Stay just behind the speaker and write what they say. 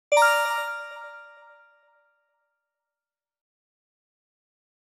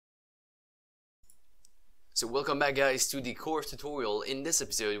So welcome back guys to the course tutorial. In this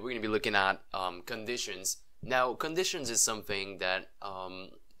episode we're going to be looking at conditions. Now conditions is something that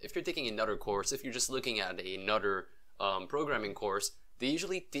if you're taking another course, if you're just looking at another programming course, they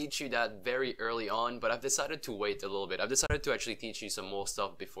usually teach you that very early on, but I've decided to wait a little bit. I've decided to actually teach you some more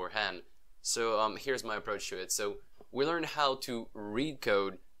stuff beforehand. So here's my approach to it. So we learn how to read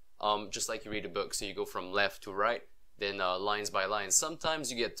code just like you read a book. So you go from left to right, then lines by lines.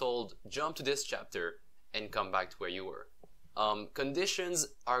 Sometimes you get told jump to this chapter and come back to where you were. Conditions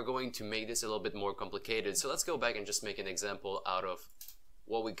are going to make this a little bit more complicated, so let's go back and just make an example out of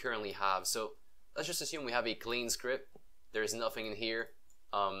what we currently have. So let's just assume we have a clean script. There's nothing in here,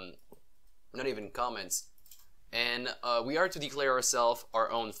 not even comments, and we are to declare ourselves our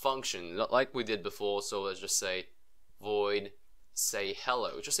own function like we did before. So let's just say void say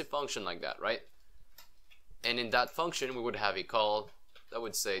hello, just a function like that, right? And in that function we would have a call that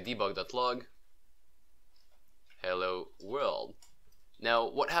would say debug.log hello world. Now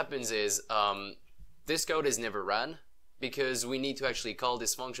what happens is this code is never ran because we need to actually call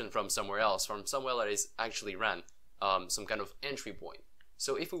this function from somewhere else, from somewhere that is actually ran, some kind of entry point.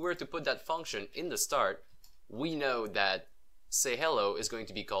 So if we were to put that function in the start, we know that say hello is going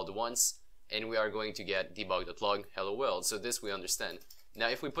to be called once and we are going to get debug.log hello world. So this we understand. Now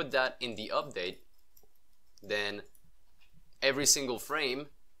if we put that in the update, then every single frame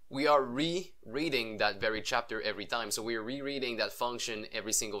we are rereading that very chapter every time. So we are rereading that function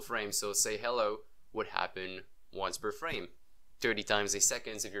every single frame. So say hello would happen once per frame, 30 times a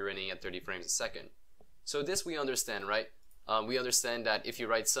second if you're running at 30 frames a second. So this we understand, right? We understand that if you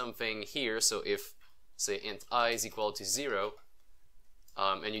write something here, so if say int I is equal to 0,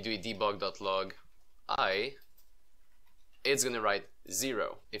 and you do a debug.log I, it's gonna write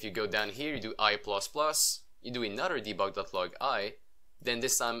 0. If you go down here, you do I++, you do another debug.log I, then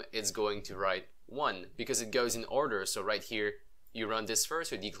this time it's going to write 1 because it goes in order. So right here you run this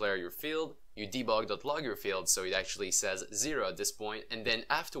first, you declare your field, you debug.log your field, so it actually says 0 at this point, and then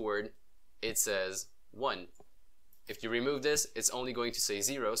afterward it says 1. If you remove this, it's only going to say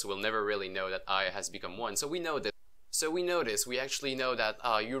 0, so we'll never really know that I has become 1. So we know this. We actually know that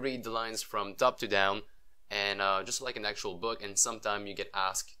you read the lines from top to down, and just like an actual book, and sometimes you get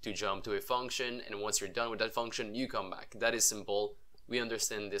asked to jump to a function, and once you're done with that function you come back. That is simple. We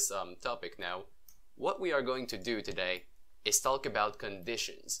understand this topic now. What we are going to do today is talk about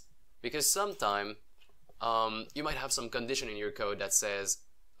conditions, because sometime you might have some condition in your code that says,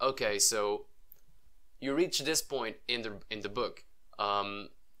 okay, so you reach this point in the book.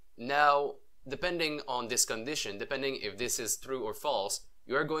 Now, depending on this condition, depending if this is true or false,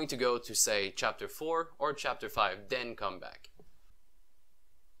 you are going to go to say chapter 4 or chapter 5, then come back.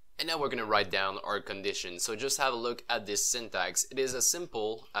 And now we're going to write down our condition. So just have a look at this syntax. It is as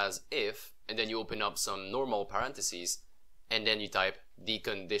simple as if, and then you open up some normal parentheses, and then you type the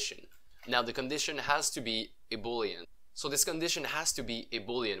condition. Now the condition has to be a boolean. So this condition has to be a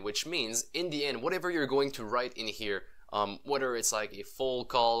boolean, which means in the end, whatever you're going to write in here, whether it's like a full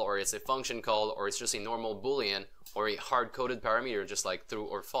call or it's a function call or it's just a normal boolean or a hard-coded parameter just like true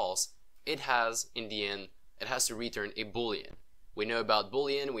or false, it has, in the end, it has to return a boolean. We know about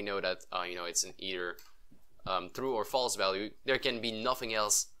boolean, we know that it's an either true or false value. There can be nothing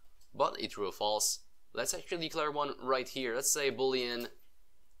else but a true or false. Let's actually declare one right here. Let's say boolean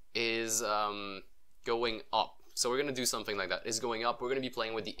is going up. So we're going to do something like that. It's going up. We're going to be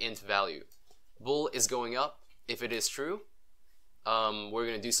playing with the int value. Bool is going up. If it is true, we're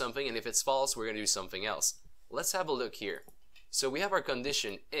going to do something, and if it's false, we're going to do something else. Let's have a look here. So we have our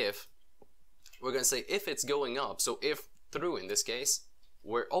condition if. We're going to say if it's going up. So if true in this case,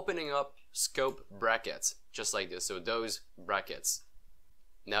 we're opening up scope brackets just like this, so those brackets.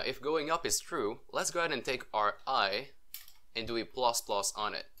 Now if going up is true, let's go ahead and take our I and do a plus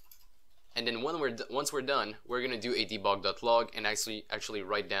on it, and then once we're done, we're gonna do a debug.log and actually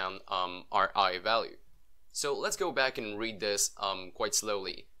write down our I value. So let's go back and read this quite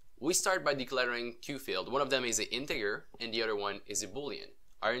slowly. We start by declaring two fields. One of them is an integer and the other one is a boolean.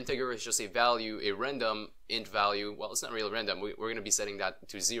 Our integer is just a value, a random int value. Well, it's not really random. We're going to be setting that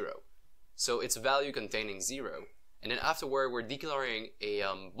to 0. So it's a value containing 0. And then afterward, we're declaring a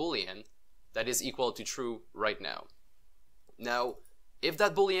boolean that is equal to true right now. Now, if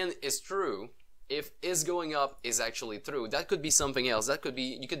that boolean is true, if is going up is actually true, that could be something else. That could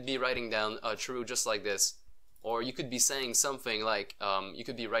be, you could be writing down true just like this. Or you could be saying something like, you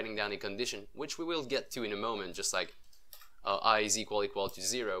could be writing down a condition, which we will get to in a moment, just like I is equal to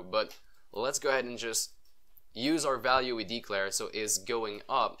 0, but let's go ahead and just use our value we declare, so is going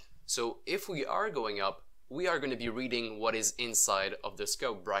up. So if we are going up, we are going to be reading what is inside of the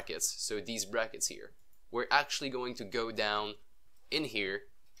scope brackets, so these brackets here. we're actually going to go down in here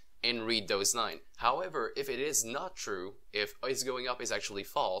and read those 9. However, if it is not true, if is going up is actually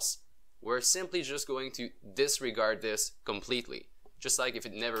false, we're simply just going to disregard this completely, just like if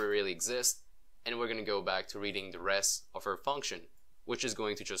it never really exists, and we're going to go back to reading the rest of our function, which is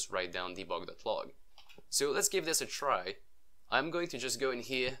going to just write down debug.log. So let's give this a try. I'm going to just go in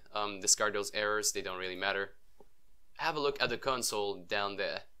here, discard those errors, they don't really matter. Have a look at the console down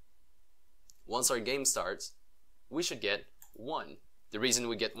there. Once our game starts, we should get 1. The reason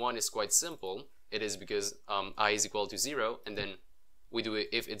we get 1 is quite simple. It is because I is equal to 0, and then we do it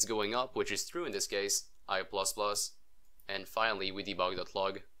if it's going up, which is true in this case, I++, and finally we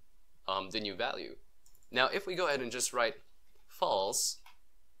debug.log the new value. Now if we go ahead and just write false,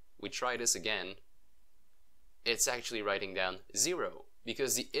 we try this again, it's actually writing down 0,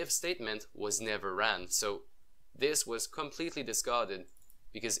 because the if statement was never ran, so this was completely discarded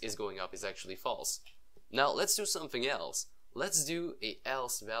because is going up is actually false. Now let's do something else. Let's do a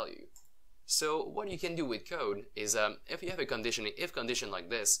else value. So what you can do with code is if you have a condition, an if condition like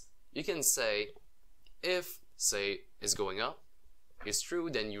this, you can say if, say, is going up is true,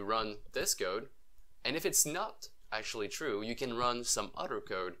 then you run this code, and if it's not actually true, you can run some other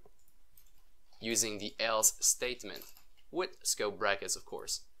code using the else statement with scope brackets, of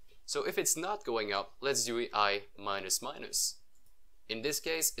course. So if it's not going up, let's do I minus minus. In this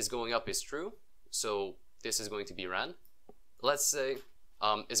case, is going up is true, so this is going to be ran. Let's say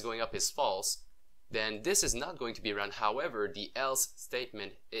is going up is false, then this is not going to be run. However, the else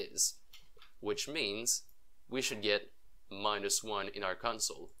statement is, which means we should get -1 in our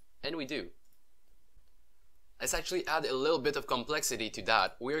console, and we do. Let's actually add a little bit of complexity to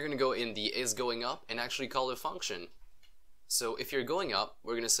that. We're going to go in the is going up and actually call a function. So if you're going up,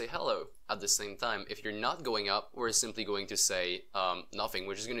 we're going to say hello at the same time. If you're not going up, we're simply going to say nothing.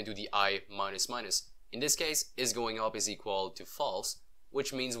 We're just going to do the I minus minus. In this case, is going up is equal to false,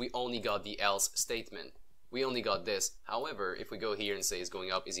 which means we only got the else statement. We only got this. However, if we go here and say is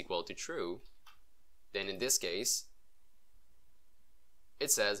going up is equal to true, then in this case,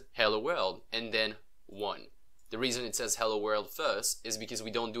 it says hello world and then 1. The reason it says hello world first is because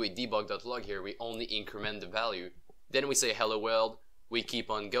we don't do a debug.log here, we only increment the value. Then we say hello world, we keep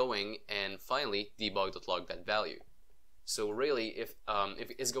on going, and finally debug.log that value. So really, if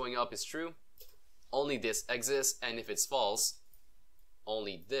is going up is true, only this exists, and if it's false,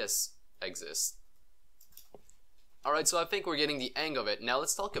 only this exists. Alright, so I think we're getting the hang of it. Now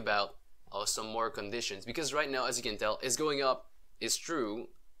let's talk about some more conditions, because right now, as you can tell, is going up is true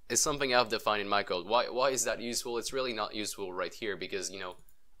is something I've defined in my code. Why is that useful? It's really not useful right here, because, you know,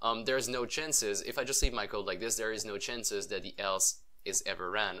 there's no chances, if I just leave my code like this, there is no chances that the else is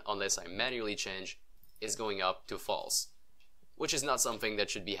ever ran unless I manually change is going up to false, which is not something that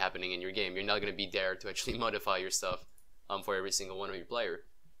should be happening in your game. You're not going to be there to actually modify your stuff for every single one of your player.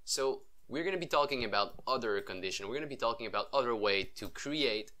 So we're going to be talking about other condition. We're going to be talking about other way to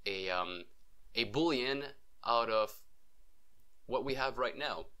create a boolean out of what we have right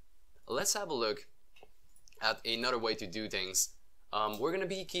now. Let's have a look at another way to do things. We're going to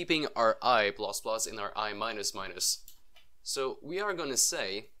be keeping our I++ in our I minus minus. So we are going to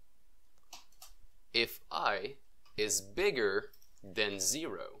say if I is bigger than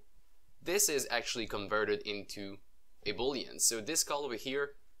 0. This is actually converted into a boolean. So this call over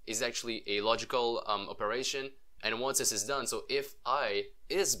here is actually a logical operation, and once this is done, so if I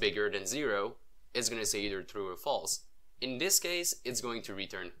is bigger than 0, it's going to say either true or false. In this case, it's going to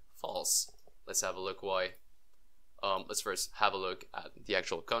return false. Let's have a look why. Let's first have a look at the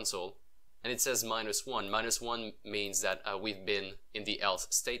actual console, and it says -1. -1 means that we've been in the else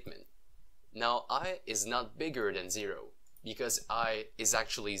statement. Now I is not bigger than 0 because I is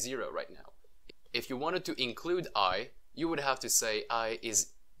actually 0 right now. If you wanted to include I, you would have to say I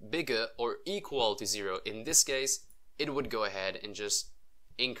is bigger or equal to 0. In this case, it would go ahead and just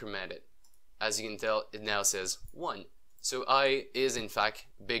increment it. As you can tell, it now says 1. So I is in fact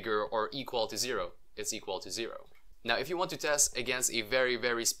bigger or equal to 0. It's equal to 0. Now if you want to test against a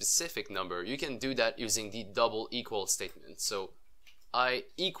very specific number, you can do that using the double equal statement. So I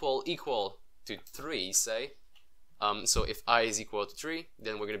equal to 3, say. So if I is equal to 3,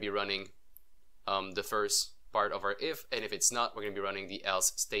 then we're going to be running the first part of our if, and if it's not, we're going to be running the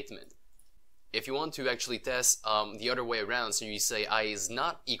else statement. If you want to actually test the other way around, so you say I is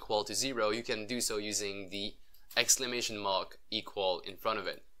not equal to 0, you can do so using the exclamation mark equal in front of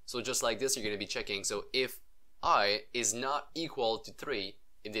it. So just like this, you're going to be checking. So if I is not equal to 3,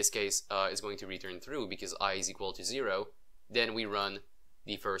 in this case is going to return true because I is equal to 0, then we run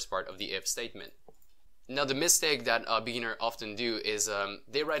the first part of the if statement. Now the mistake that a beginner often do is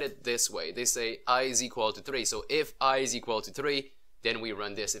they write it this way. They say I is equal to 3. So if I is equal to 3, then we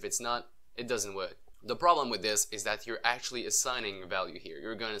run this. If it's not, it doesn't work. The problem with this is that you're actually assigning a value here.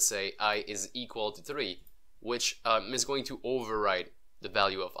 You're going to say I is equal to 3, which is going to overwrite the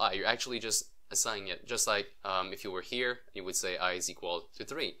value of I. You're actually just assigning it. Just like if you were here, you would say I is equal to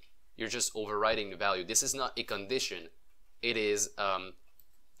 3. You're just overwriting the value. This is not a condition. It is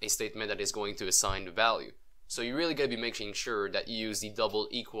a statement that is going to assign the value. So you really got to be making sure that you use the double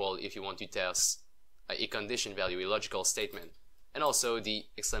equal if you want to test a condition value, a logical statement. And also the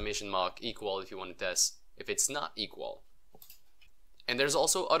exclamation mark equal if you want to test if it's not equal. And there's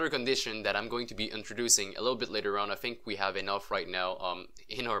also other condition that I'm going to be introducing a little bit later on. I think we have enough right now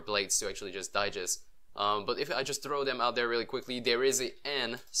in our plates to actually just digest. But if I just throw them out there really quickly, there is a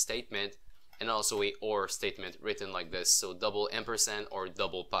AND statement and also a OR statement written like this. So double ampersand or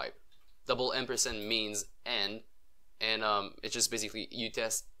double pipe. Double ampersand means and it's just basically you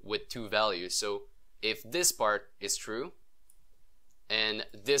test with two values. So if this part is true and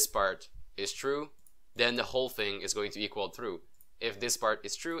this part is true, then the whole thing is going to equal true. If this part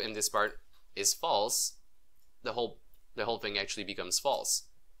is true and this part is false, the whole thing actually becomes false.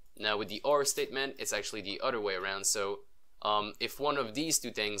 Now with the OR statement, it's actually the other way around. So if one of these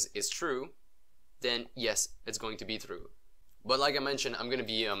two things is true, then yes, it's going to be true. But like I mentioned, I'm going to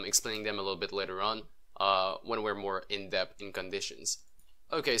be explaining them a little bit later on when we're more in depth in conditions.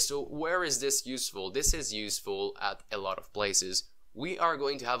 Okay, so where is this useful? This is useful at a lot of places. We are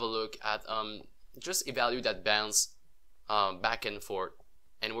going to have a look at just a value that bounce back and forth,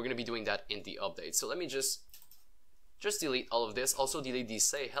 and we're going to be doing that in the update. So let me just delete all of this. Also delete the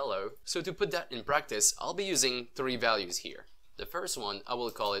say hello. So to put that in practice, I'll be using three values here. The first one, I will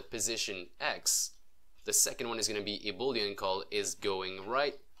call it position X. The second one is going to be a boolean called is going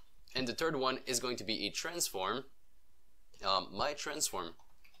right, and the third one is going to be a transform, my transform.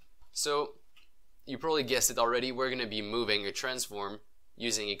 So you probably guessed it already, we're going to be moving a transform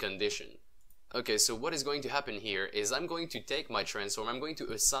using a condition. Okay, so what is going to happen here is I'm going to take my transform, I'm going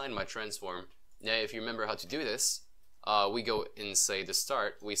to assign my transform. Now if you remember how to do this, we go and say the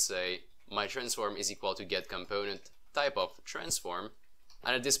start, we say my transform is equal to get component type of transform,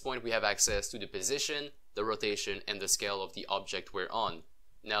 and at this point we have access to the position, the rotation, and the scale of the object we're on.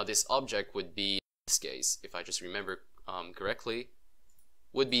 Now this object would be, in this case, if I just remember correctly,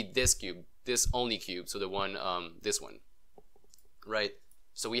 would be this cube, this only cube, so the one, this one, right?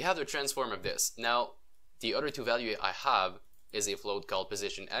 So we have the transform of this. Now the other two value I have is a float called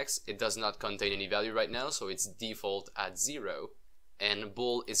position X. It does not contain any value right now, so it's default at 0, and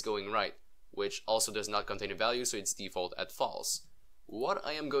bool is going right, which also does not contain a value, so it's default at false. What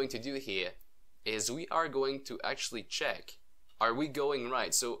I am going to do here is we are going to actually check, are we going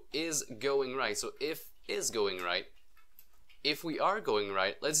right? So is going right. So if is going right, if we are going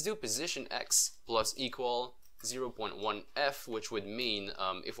right, let's do position X plus equal 0.1 f, which would mean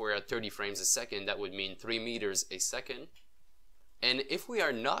if we're at 30 frames a second, that would mean 3 meters a second. And if we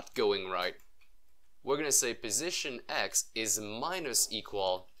are not going right, we're going to say position X is minus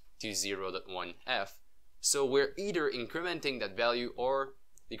equal to 0.1 f. So we're either incrementing that value or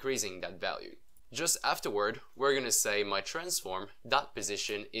decreasing that value. Just afterward, we're going to say my transform dot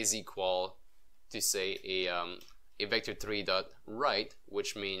position is equal to say a vector 3 dot right,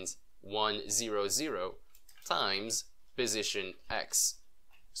 which means 1 0 0 times position X.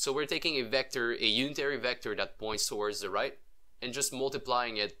 So we're taking a vector, a unitary vector that points towards the right, and just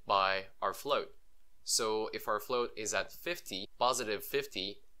multiplying it by our float. So if our float is at 50, positive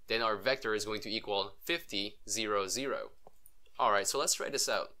 50, then our vector is going to equal 50 0 0. Alright, so let's try this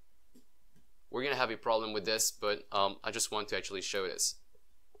out. We're gonna have a problem with this, but I just want to actually show this.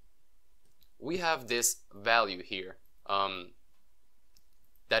 We have this value here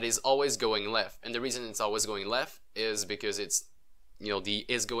that is always going left, and the reason it's always going left is because it's, the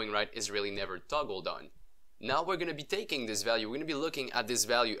is going right is really never toggled on. Now we're gonna be taking this value, we're gonna be looking at this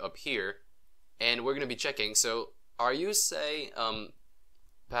value up here, and we're gonna be checking. So are you, say,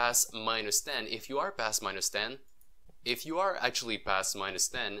 past minus 10? If you are past minus 10, if you are actually past minus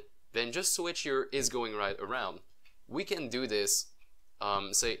 10, then just switch your is going right around. We can do this,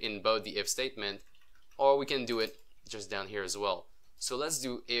 say, in both the if statement, or we can do it just down here as well. So let's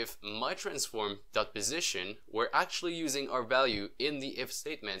do if my transform dot position, we're actually using our value in the if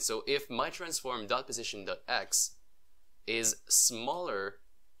statement. So if my transform dot position dot x is smaller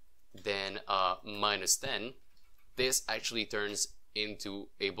than minus 10, this actually turns into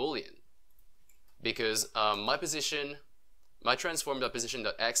a boolean, because my transform dot position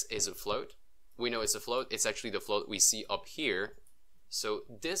dot x is a float. We know it's a float. It's actually the float we see up here. So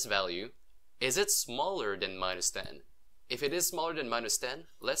this value is it smaller than minus 10? If it is smaller than minus 10,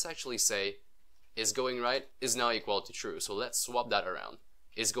 let's actually say is going right is now equal to true. So let's swap that around.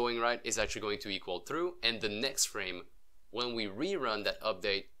 Is going right is actually going to equal true, and the next frame, when we rerun that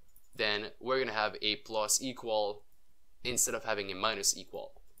update, then we're gonna have a plus equal instead of having a minus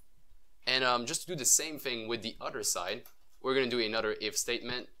equal. And just to do the same thing with the other side, we're gonna do another if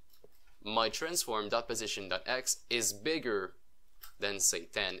statement. My transform.position.x is bigger than, say,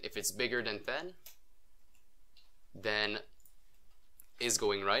 10. If it's bigger than 10, then is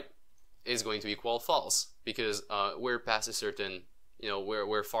going right is going to equal false, because we're past a certain,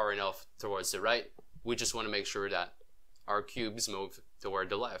 we're far enough towards the right. We just want to make sure that our cubes move toward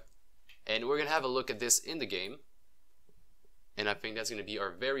the left. And we're gonna have a look at this in the game, and I think that's gonna be our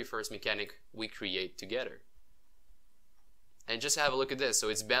very first mechanic we create together. And just have a look at this. So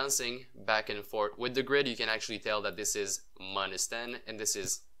it's bouncing back and forth. With the grid, you can actually tell that this is minus 10 and this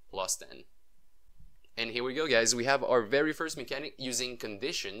is plus 10. And here we go, guys. We have our very first mechanic using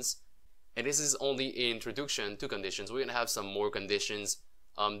conditions. And this is only an introduction to conditions. We're going to have some more conditions.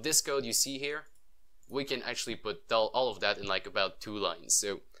 This code you see here, we can actually put all of that in like about 2 lines.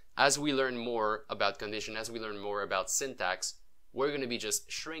 So as we learn more about condition, as we learn more about syntax, we're going to be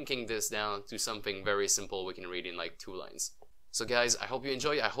just shrinking this down to something very simple we can read in like 2 lines. So guys, I hope you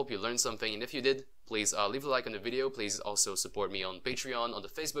enjoy, I hope you learned something, and if you did, please leave a like on the video. Please also support me on Patreon, on the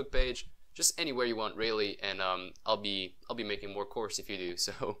Facebook page, just anywhere you want really, and I'll be making more course if you do.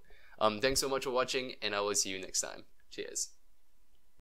 So thanks so much for watching, and I will see you next time. Cheers.